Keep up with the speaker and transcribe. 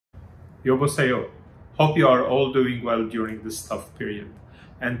Yoboseyo. Hope you are all doing well during this tough period.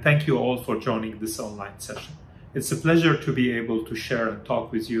 And thank you all for joining this online session. It's a pleasure to be able to share and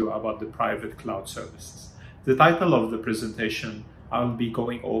talk with you about the private cloud services. The title of the presentation I'll be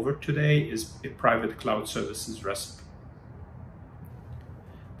going over today is a private cloud services recipe.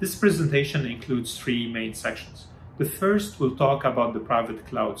 This presentation includes three main sections. The first will talk about the private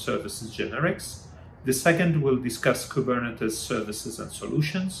cloud services generics. The second will discuss Kubernetes services and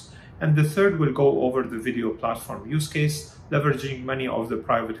solutions. And the third will go over the video platform use case, leveraging many of the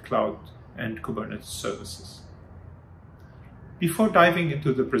private cloud and Kubernetes services. Before diving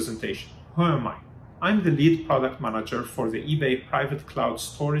into the presentation, who am I? I'm the lead product manager for the eBay private cloud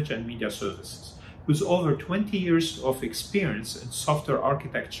storage and media services, with over 20 years of experience in software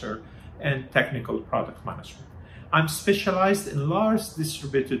architecture and technical product management. I'm specialized in large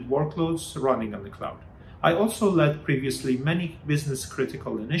distributed workloads running on the cloud. I also led previously many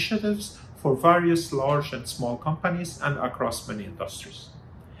business-critical initiatives for various large and small companies and across many industries.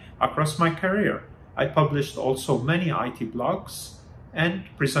 Across my career, I published also many IT blogs and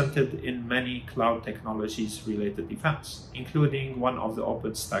presented in many cloud technologies-related events, including one of the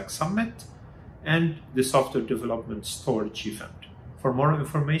OpenStack Summit and the Software Development Storage event. For more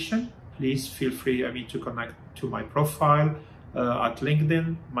information, please feel free to connect to my profile at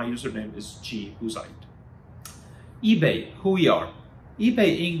LinkedIn. My username is ghuzaid. eBay, who we are.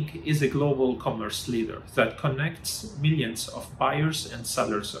 eBay Inc. is a global commerce leader that connects millions of buyers and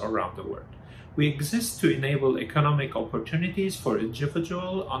sellers around the world. We exist to enable economic opportunities for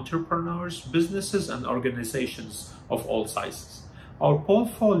individual entrepreneurs, businesses, and organizations of all sizes. Our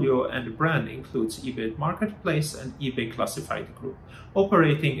portfolio and brand includes eBay Marketplace and eBay Classified Group,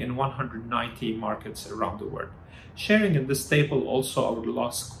 operating in 190 markets around the world. Sharing in this table also our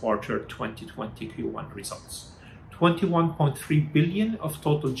last quarter 2020 Q1 results. 21.3 billion of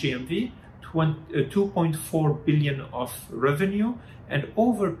total GMV, 2.4 billion of revenue, and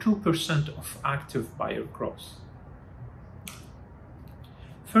over 2% of active buyer growth.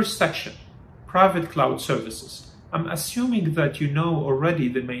 First section, private cloud services. I'm assuming that you know already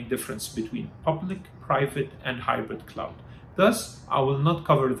the main difference between public, private, and hybrid cloud. Thus, I will not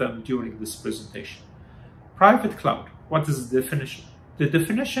cover them during this presentation. Private cloud, what is the definition? The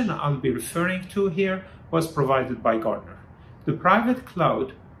definition I'll be referring to here was provided by Gartner. The private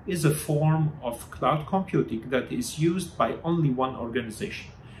cloud is a form of cloud computing that is used by only one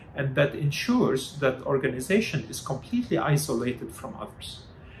organization and that ensures that organization is completely isolated from others.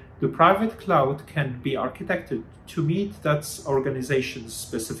 The private cloud can be architected to meet that organization's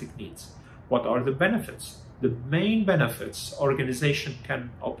specific needs. What are the benefits? The main benefits organization can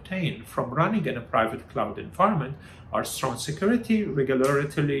obtain from running in a private cloud environment are strong security,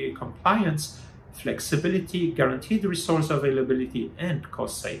 regulatory compliance, flexibility, guaranteed resource availability, and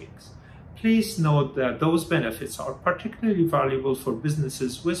cost savings. Please note that those benefits are particularly valuable for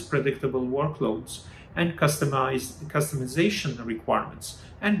businesses with predictable workloads and customization requirements,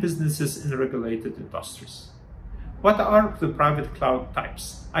 and businesses in regulated industries. What are the private cloud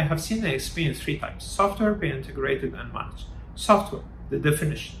types? I have seen and experienced three types: software, pre-integrated, and managed. Software, the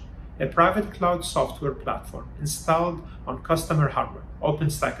definition: a private cloud software platform installed on customer hardware.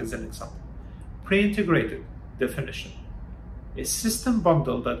 OpenStack is an example. Pre-integrated, definition: a system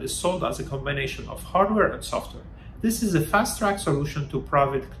bundle that is sold as a combination of hardware and software. This is a fast-track solution to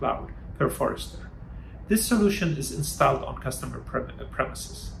private cloud per Forrester. This solution is installed on customer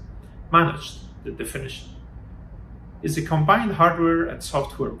premises. Managed, the definition: is a combined hardware and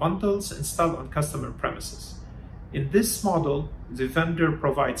software bundles installed on customer premises. In this model, the vendor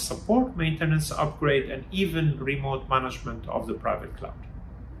provides support, maintenance, upgrade, and even remote management of the private cloud.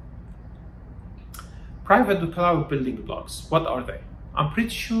 Private cloud building blocks, what are they? I'm pretty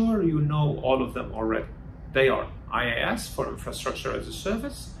sure you know all of them already. They are IaaS for infrastructure as a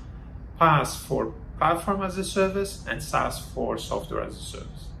service, PaaS for platform as a service, and SaaS for software as a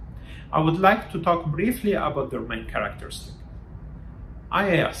service. I would like to talk briefly about their main characteristic.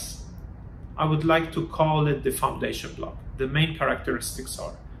 IaaS, I would like to call it the foundation block. The main characteristics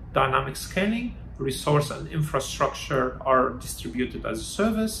are dynamic scaling, resource and infrastructure are distributed as a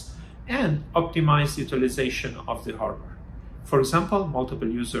service, and optimized utilization of the hardware. For example, multiple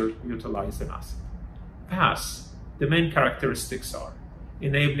users utilize an asset. PaaS, the main characteristics are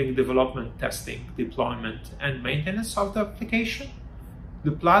enabling development, testing, deployment, and maintenance of the application.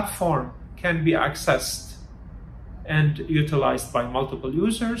 The platform can be accessed and utilized by multiple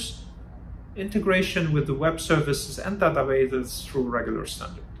users, integration with the web services and databases through regular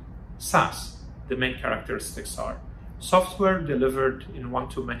standard. SaaS, the main characteristics are software delivered in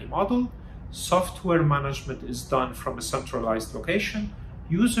one-to-many model, software management is done from a centralized location,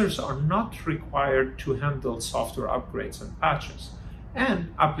 users are not required to handle software upgrades and patches,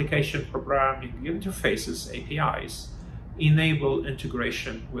 and application programming interfaces, APIs, enable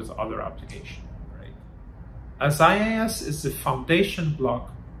integration with other applications. Right? As IaaS is the foundation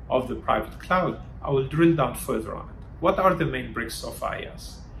block of the private cloud, I will drill down further on it. What are the main bricks of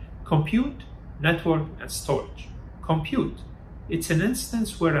IaaS? Compute, network, and storage. Compute. It's an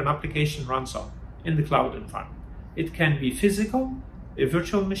instance where an application runs on in the cloud environment. It can be physical, a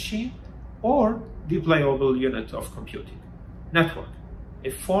virtual machine, or deployable unit of computing. Network. A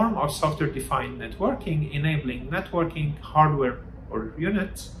form of software-defined networking enabling networking hardware or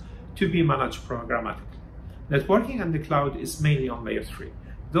units to be managed programmatically. Networking in the cloud is mainly on layer 3,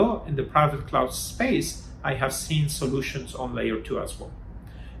 though in the private cloud space, I have seen solutions on layer 2 as well.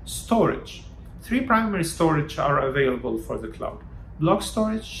 Storage. 3 primary storage are available for the cloud: block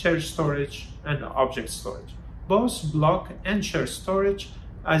storage, shared storage, and object storage. Both block and shared storage,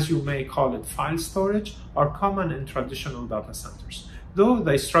 as you may call it file storage, are common in traditional data centers, though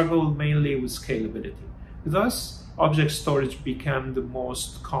they struggle mainly with scalability. Thus, object storage became the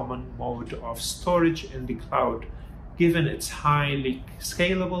most common mode of storage in the cloud, given it's highly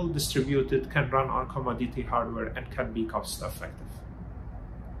scalable, distributed, can run on commodity hardware, and can be cost-effective.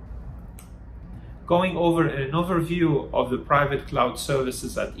 Going over an overview of the private cloud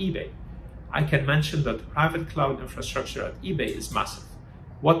services at eBay, I can mention that the private cloud infrastructure at eBay is massive.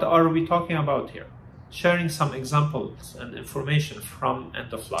 What are we talking about here? Sharing some examples and information from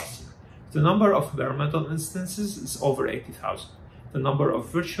end of last year. The number of bare metal instances is over 80,000. The number of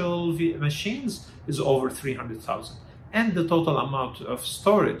virtual machines is over 300,000. And the total amount of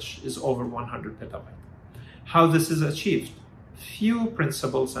storage is over 100 petabytes. How this is achieved? Few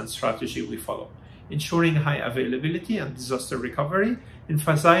principles and strategy we follow. Ensuring high availability and disaster recovery,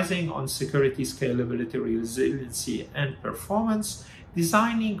 emphasizing on security, scalability, resiliency, and performance,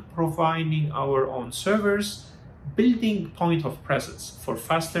 designing, providing our own servers, building point of presence for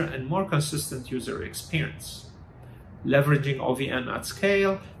faster and more consistent user experience, leveraging OVN at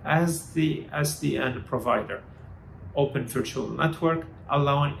scale as the SDN provider, open virtual network,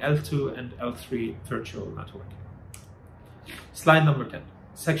 allowing L2 and L3 virtual networking. Slide number 10,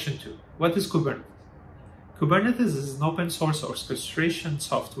 section 2. What is Kubernetes? Kubernetes is an open source orchestration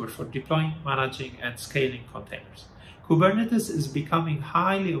software for deploying, managing, and scaling containers. Kubernetes is becoming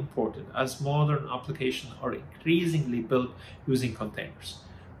highly important as modern applications are increasingly built using containers,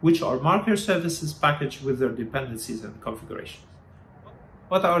 which are microservices packaged with their dependencies and configurations.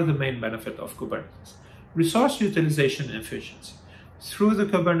 What are the main benefits of Kubernetes? Resource utilization efficiency. Through the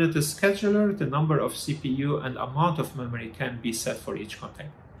Kubernetes scheduler, the number of CPU and amount of memory can be set for each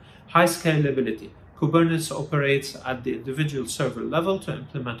container. High scalability. Kubernetes operates at the individual server level to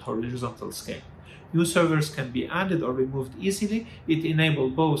implement horizontal scaling. New servers can be added or removed easily. It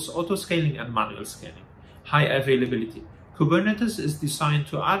enables both auto-scaling and manual scaling. High availability. Kubernetes is designed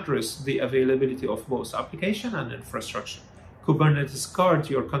to address the availability of both application and infrastructure. Kubernetes guards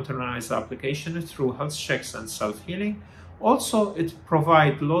your containerized application through health checks and self-healing. Also, it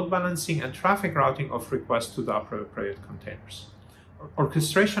provides load balancing and traffic routing of requests to the appropriate containers.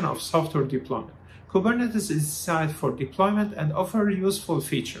 Orchestration of software deployment. Kubernetes is designed for deployment and offers useful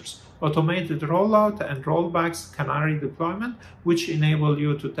features. Automated rollout and rollbacks, canary deployment, which enable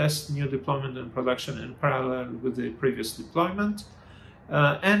you to test new deployment in production in parallel with the previous deployment,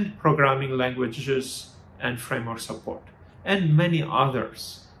 and programming languages and framework support, and many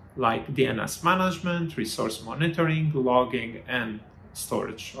others like DNS management, resource monitoring, logging, and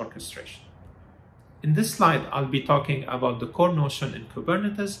storage orchestration. In this slide, I'll be talking about the core notion in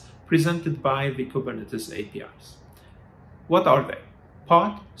Kubernetes presented by the Kubernetes APIs. What are they?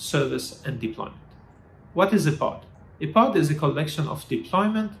 Pod, service, and deployment. What is a pod? A pod is a collection of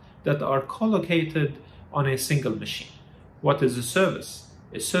deployments that are co-located on a single machine. What is a service?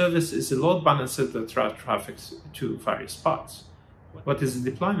 A service is a load balancer that routes traffic to various pods. What is a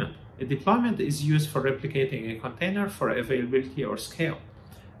deployment? A deployment is used for replicating a container for availability or scale.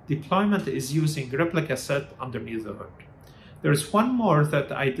 Deployment is using replica set underneath the hood. There is one more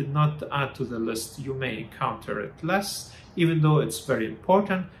that I did not add to the list. You may encounter it less, even though it's very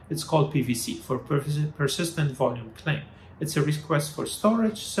important. It's called PVC, for persistent volume claim. It's a request for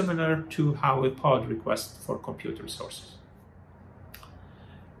storage, similar to how a pod requests for compute resources.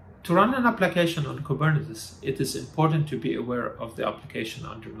 To run an application on Kubernetes, it is important to be aware of the application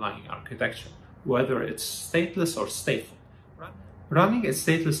underlying architecture, whether it's stateless or stateful. Running a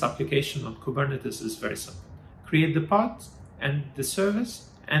stateless application on Kubernetes is very simple. Create the pod and the service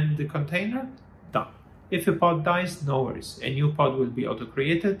and the container, done. If a pod dies, no worries. A new pod will be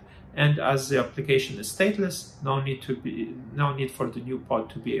auto-created And as the application is stateless, no need for the new pod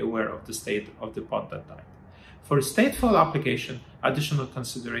to be aware of the state of the pod that died. For a stateful application, additional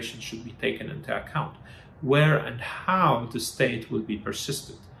considerations should be taken into account: where and how the state will be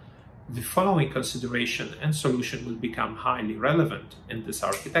persisted. The following consideration and solution will become highly relevant in this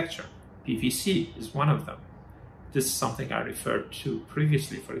architecture. PVC is one of them. This is something I referred to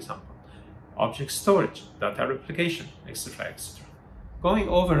previously, for example. Object storage, data replication, etc., etc. Going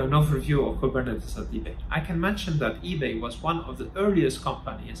over an overview of Kubernetes at eBay, I can mention that eBay was one of the earliest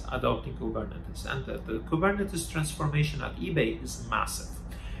companies adopting Kubernetes, and that the Kubernetes transformation at eBay is massive.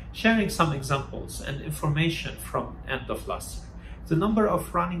 Sharing some examples and information from end of last year. The number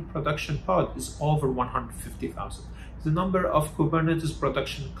of running production pod is over 150,000. The number of Kubernetes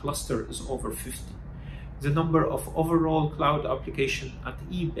production cluster is over 50. The number of overall cloud application at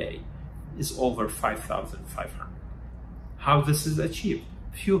eBay is over 5,500. How this is achieved?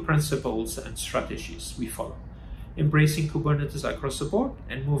 Few principles and strategies we follow. Embracing Kubernetes across the board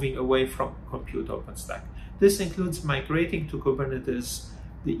and moving away from compute OpenStack. This includes migrating to Kubernetes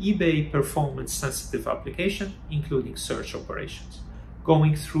the eBay performance-sensitive application, including search operations.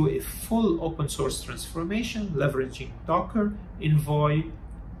 Going through a full open source transformation, leveraging Docker, Envoy,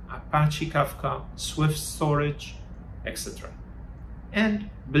 Apache Kafka, Swift storage, etc. And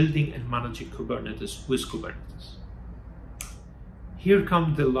building and managing Kubernetes with Kubernetes. Here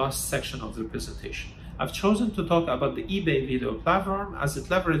comes the last section of the presentation. I've chosen to talk about the eBay video platform as it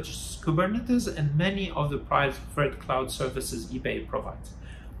leverages Kubernetes and many of the private cloud services eBay provides.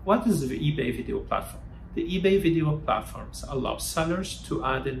 What is the eBay video platform? The eBay video platforms allow sellers to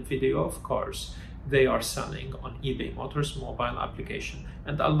add in video of cars they are selling on eBay Motors mobile application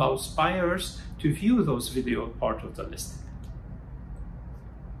and allows buyers to view those video part of the listing.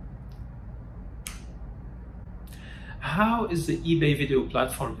 How is the eBay video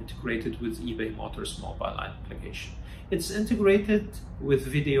platform integrated with eBay Motors mobile application? It's integrated with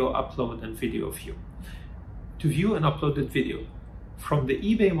video upload and video view. To view an uploaded video, from the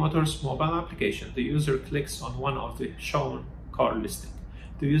eBay Motors mobile application, the user clicks on one of the shown car listing.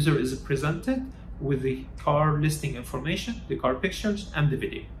 The user is presented with the car listing information, the car pictures, and the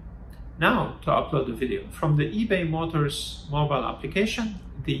video. Now, to upload the video, from the eBay Motors mobile application,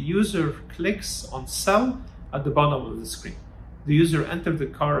 the user clicks on Sell at the bottom of the screen. The user enters the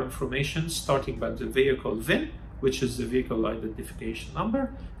car information starting by the vehicle VIN, which is the vehicle identification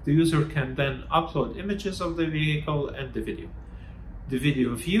number. The user can then upload images of the vehicle and the video. The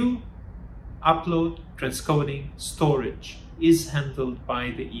video view, upload, transcoding, storage is handled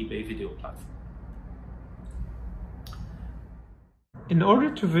by the eBay video platform. In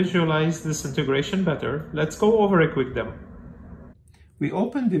order to visualize this integration better, let's go over a quick demo. We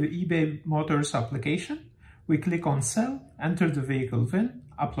open the eBay Motors application, we click on Sell, enter the vehicle VIN,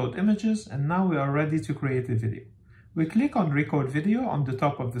 upload images, and now we are ready to create a video. We click on Record Video on the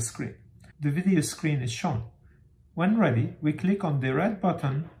top of the screen. The video screen is shown. When ready, we click on the red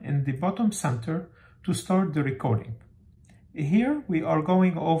button in the bottom center to start the recording. Here we are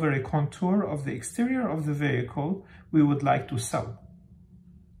going over a contour of the exterior of the vehicle we would like to sell.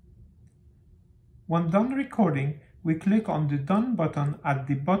 When done recording, we click on the Done button at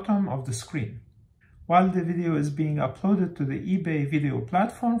the bottom of the screen. While the video is being uploaded to the eBay video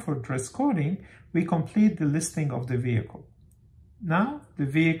platform for transcoding, we complete the listing of the vehicle. Now the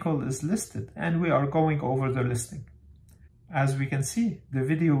vehicle is listed and we are going over the listing. As we can see, the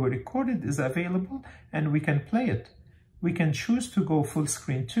video we recorded is available and we can play it. We can choose to go full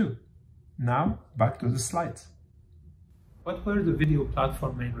screen too. Now back to the slides. What were the video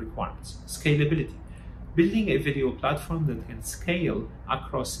platform main requirements? Scalability. Building a video platform that can scale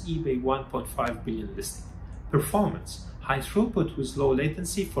across eBay 1.5 billion listing. Performance. High throughput with low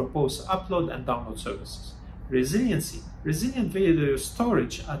latency for both upload and download services. Resiliency. Resilient video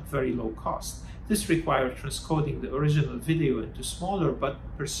storage at very low cost. This requires transcoding the original video into smaller but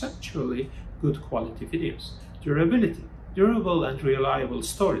perceptually good quality videos. Durability. Durable and reliable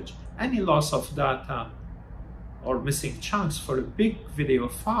storage. Any loss of data or missing chunks for a big video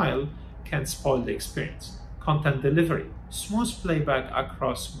file can spoil the experience. Content delivery. Smooth playback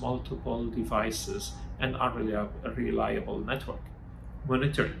across multiple devices and unreliable network.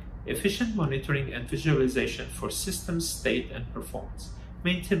 Monitoring. Efficient monitoring and visualization for system state and performance.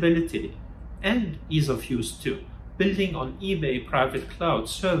 Maintainability and ease of use too. Building on eBay private cloud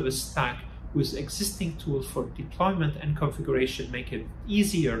service stack with existing tools for deployment and configuration make it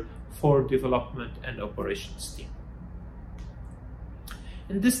easier for development and operations team.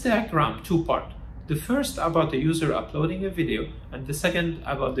 In this diagram, two parts. The first about the user uploading a video and the second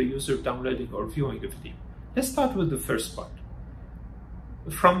about the user downloading or viewing a video. Let's start with the first part.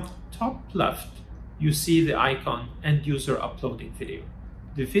 From top left, you see the icon End User Uploading Video.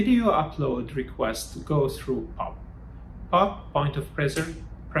 The video upload request go through POP. POP, point of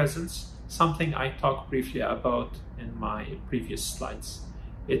presence, something I talked briefly about in my previous slides.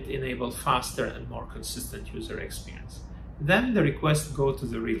 It enables faster and more consistent user experience. Then the request go to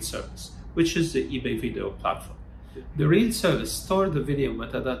the real service, which is the eBay video platform. The real service stores the video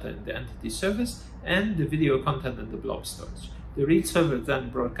metadata in the entity service and the video content in the blob storage. The real server then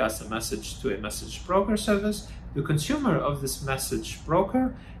broadcasts a message to a message broker service. The consumer of this message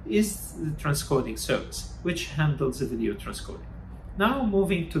broker is the transcoding service, which handles the video transcoding. Now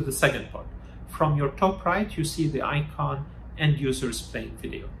moving to the second part. From your top right, you see the icon End Users Playing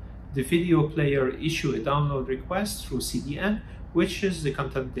Video. The video player issue a download request through CDN, which is the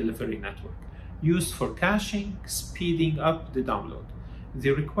content delivery network, used for caching, speeding up the download.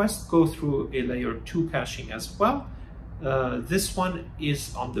 The request go through a layer 2 caching as well. This one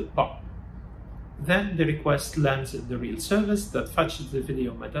is on the POP. Then the request lands in the real service that fetches the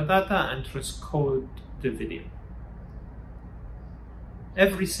video metadata and transcodes the video.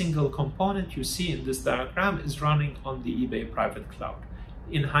 Every single component you see in this diagram is running on the eBay private cloud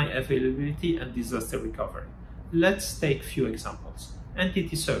in high availability and disaster recovery. Let's take a few examples.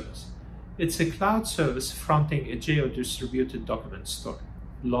 Entity service. It's a cloud service fronting a geo-distributed document store.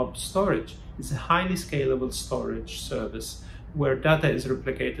 Blob storage is a highly scalable storage service where data is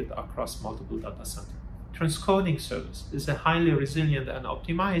replicated across multiple data centers. Transcoding service is a highly resilient and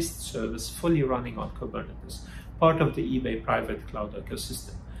optimized service fully running on Kubernetes, part of the eBay private cloud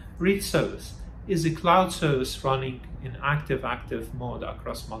ecosystem. Real service is a cloud service running in active mode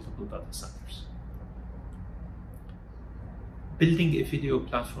across multiple data centers. Building a video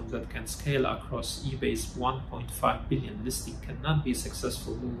platform that can scale across eBay's 1.5 billion listing cannot be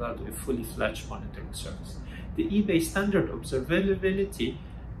successful without a fully fledged monitoring service. The eBay standard observability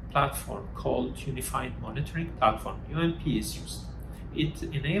platform called Unified Monitoring Platform, UMP, is used. It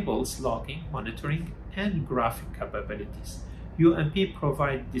enables logging, monitoring, and graphing capabilities. UMP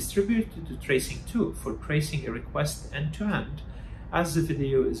provides distributed tracing too for tracing a request end-to-end, as the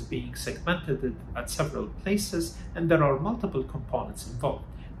video is being segmented at several places and there are multiple components involved.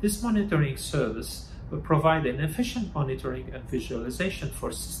 This monitoring service will provide an efficient monitoring and visualization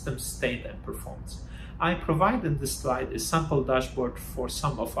for system state and performance. I provide in this slide a sample dashboard for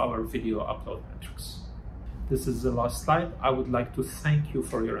some of our video upload metrics. This is the last slide. I would like to thank you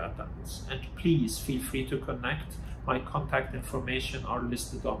for your attendance, and please feel free to connect. My contact information are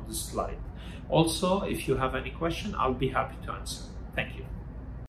listed on this slide. Also, if you have any question, I'll be happy to answer. Thank you.